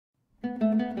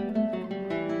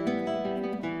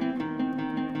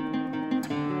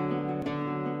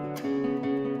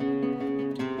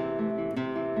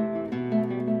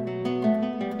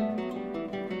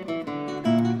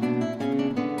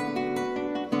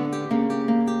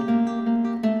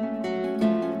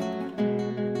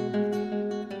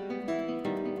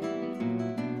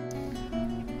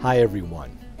Hi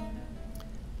everyone.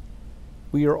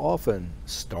 We are often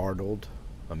startled,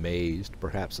 amazed,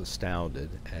 perhaps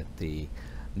astounded at the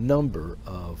number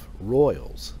of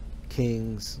royals,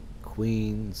 kings,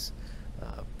 queens,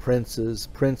 princes,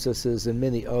 princesses, and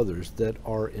many others that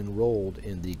are enrolled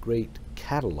in the great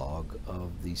catalog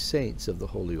of the saints of the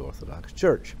Holy Orthodox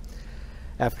Church.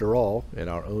 After all, in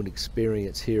our own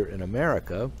experience here in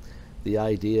America, the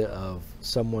idea of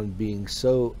someone being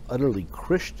so utterly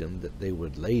Christian that they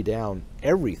would lay down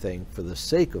everything for the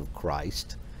sake of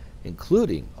Christ,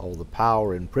 including all the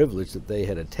power and privilege that they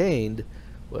had attained,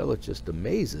 well, it just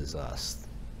amazes us.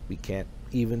 We can't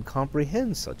even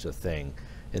comprehend such a thing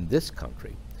in this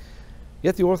country.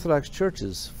 Yet the Orthodox Church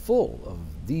is full of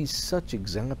these such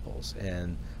examples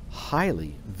and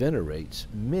highly venerates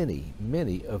many,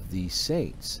 many of these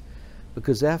saints,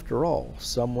 because after all,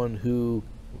 someone who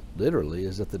literally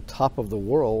is at the top of the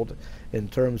world in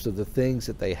terms of the things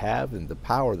that they have and the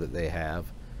power that they have,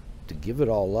 to give it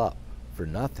all up for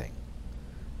nothing,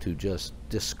 to just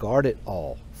discard it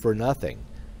all for nothing.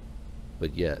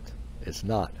 But yet it's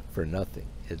not for nothing.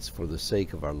 It's for the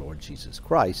sake of our Lord Jesus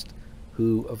Christ,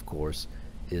 who of course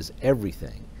is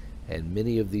everything, and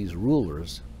many of these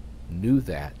rulers knew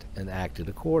that and acted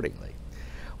accordingly.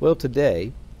 Well,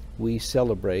 today we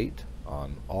celebrate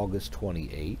on August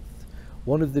 28th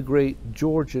one of the great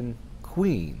Georgian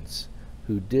queens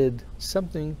who did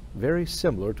something very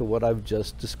similar to what I've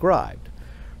just described.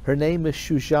 Her name is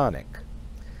Shushanik,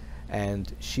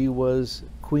 and she was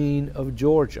Queen of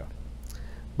Georgia.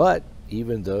 But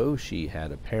even though she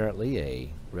had apparently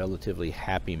a relatively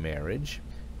happy marriage,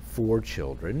 4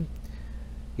 children,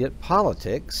 yet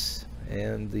politics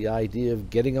and the idea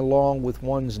of getting along with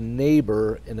one's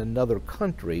neighbor in another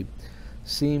country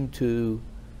seemed to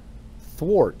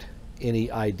thwart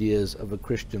any ideas of a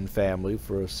Christian family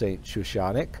for Saint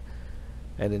Shushanik,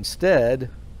 and instead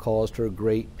caused her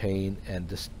great pain and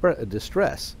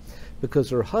distress, because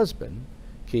her husband,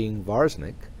 King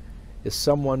Varsnik, is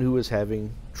someone who was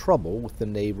having trouble with the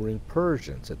neighboring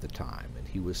Persians at the time, and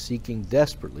he was seeking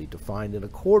desperately to find an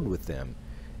accord with them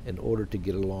in order to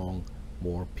get along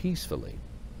more peacefully.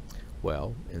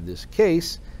 Well, in this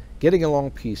case, getting along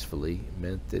peacefully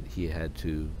meant that he had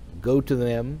to go to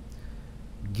them,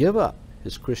 give up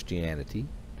his Christianity,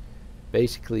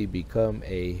 basically become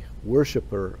a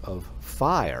worshiper of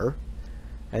fire,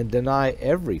 and deny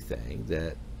everything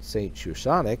that Saint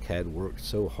Shushanik had worked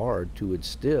so hard to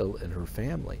instill in her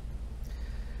family.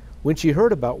 When she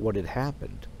heard about what had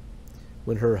happened,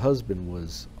 when her husband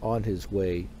was on his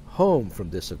way home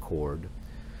from this accord,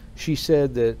 she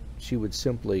said that she would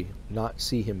simply not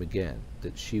see him again,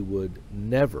 that she would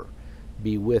never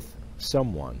be with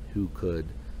someone who could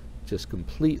just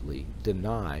completely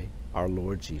deny our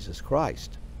Lord Jesus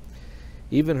Christ.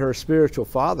 Even her spiritual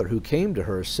father, who came to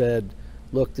her, said,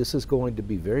 "Look, this is going to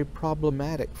be very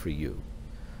problematic for you.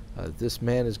 This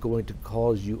man is going to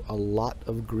cause you a lot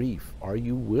of grief. Are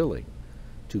you willing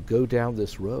to go down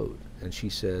this road?" And she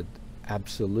said,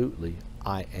 "Absolutely,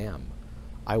 I am.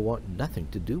 I want nothing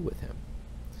to do with him."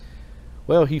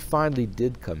 Well, he finally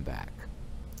did come back,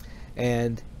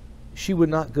 and she would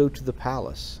not go to the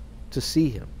palace to see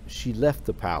him. She left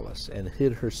the palace and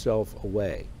hid herself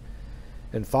away.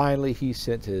 And finally he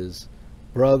sent his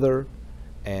brother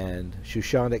and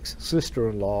Shushanik's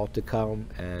sister-in-law to come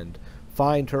and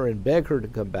find her and beg her to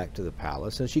come back to the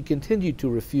palace, and she continued to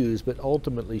refuse, but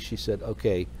ultimately she said,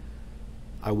 "Okay,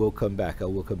 I will come back. I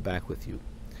will come back with you."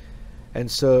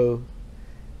 And so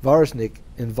Varsnik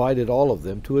invited all of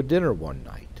them to a dinner one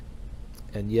night,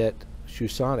 and yet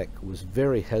Shushanik was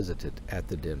very hesitant at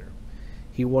the dinner.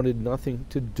 He wanted nothing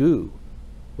to do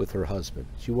with her husband.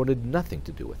 She wanted nothing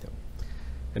to do with him.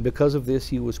 And because of this,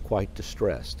 he was quite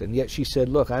distressed. And yet she said,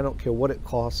 "Look, I don't care what it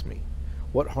costs me,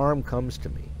 what harm comes to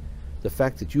me. The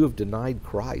fact that you have denied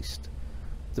Christ,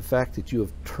 the fact that you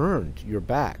have turned your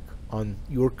back on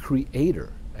your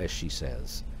Creator," as she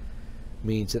says,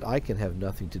 means that I can have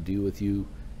nothing to do with you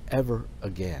ever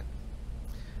again.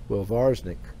 Well,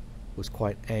 Varsnik was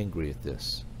quite angry at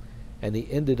this, and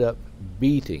he ended up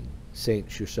beating Saint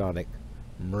Shushanik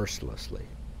mercilessly.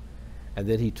 And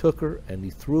then he took her and he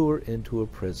threw her into a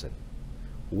prison,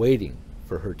 waiting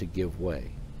for her to give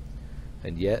way.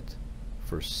 And yet,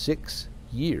 for 6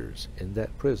 years in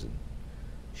that prison,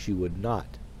 she would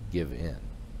not give in.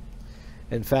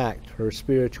 In fact, her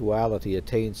spirituality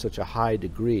attained such a high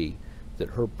degree that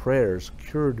her prayers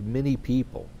cured many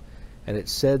people, and it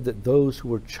said that those who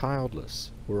were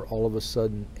childless were all of a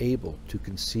sudden able to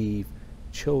conceive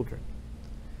children.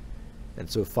 And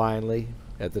so finally,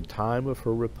 at the time of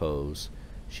her repose,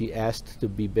 she asked to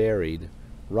be buried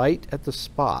right at the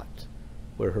spot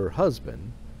where her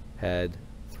husband, had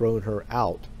thrown her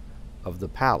out of the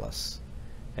palace,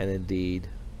 and indeed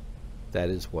that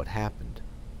is what happened.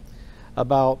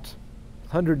 About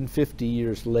 150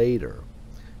 years later,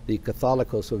 the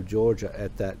Catholicos of Georgia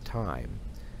at that time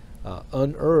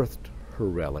unearthed her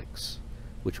relics,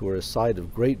 which were a site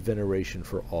of great veneration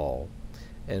for all,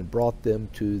 and brought them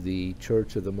to the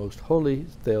Church of the Most Holy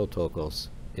Theotokos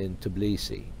in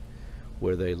Tbilisi,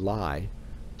 where they lie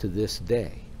to this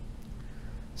day.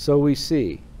 So we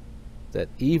see that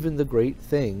even the great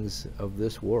things of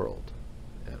this world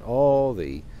and all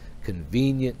the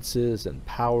conveniences and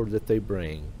power that they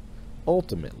bring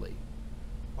ultimately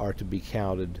are to be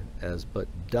counted as but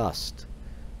dust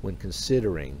when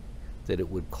considering that it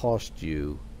would cost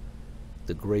you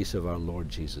the grace of our Lord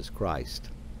Jesus Christ.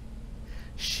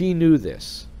 She knew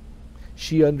this.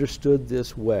 She understood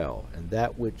this well, and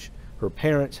that which her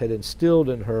parents had instilled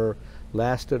in her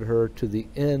lasted her to the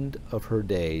end of her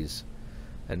days.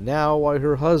 And now, while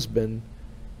her husband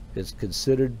is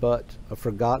considered but a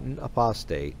forgotten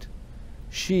apostate,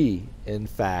 she, in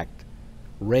fact,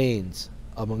 reigns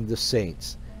among the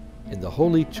saints in the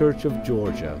Holy Church of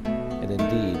Georgia, and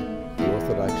indeed the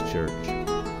Orthodox Church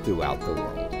throughout the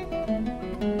world.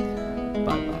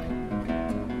 Bye-bye.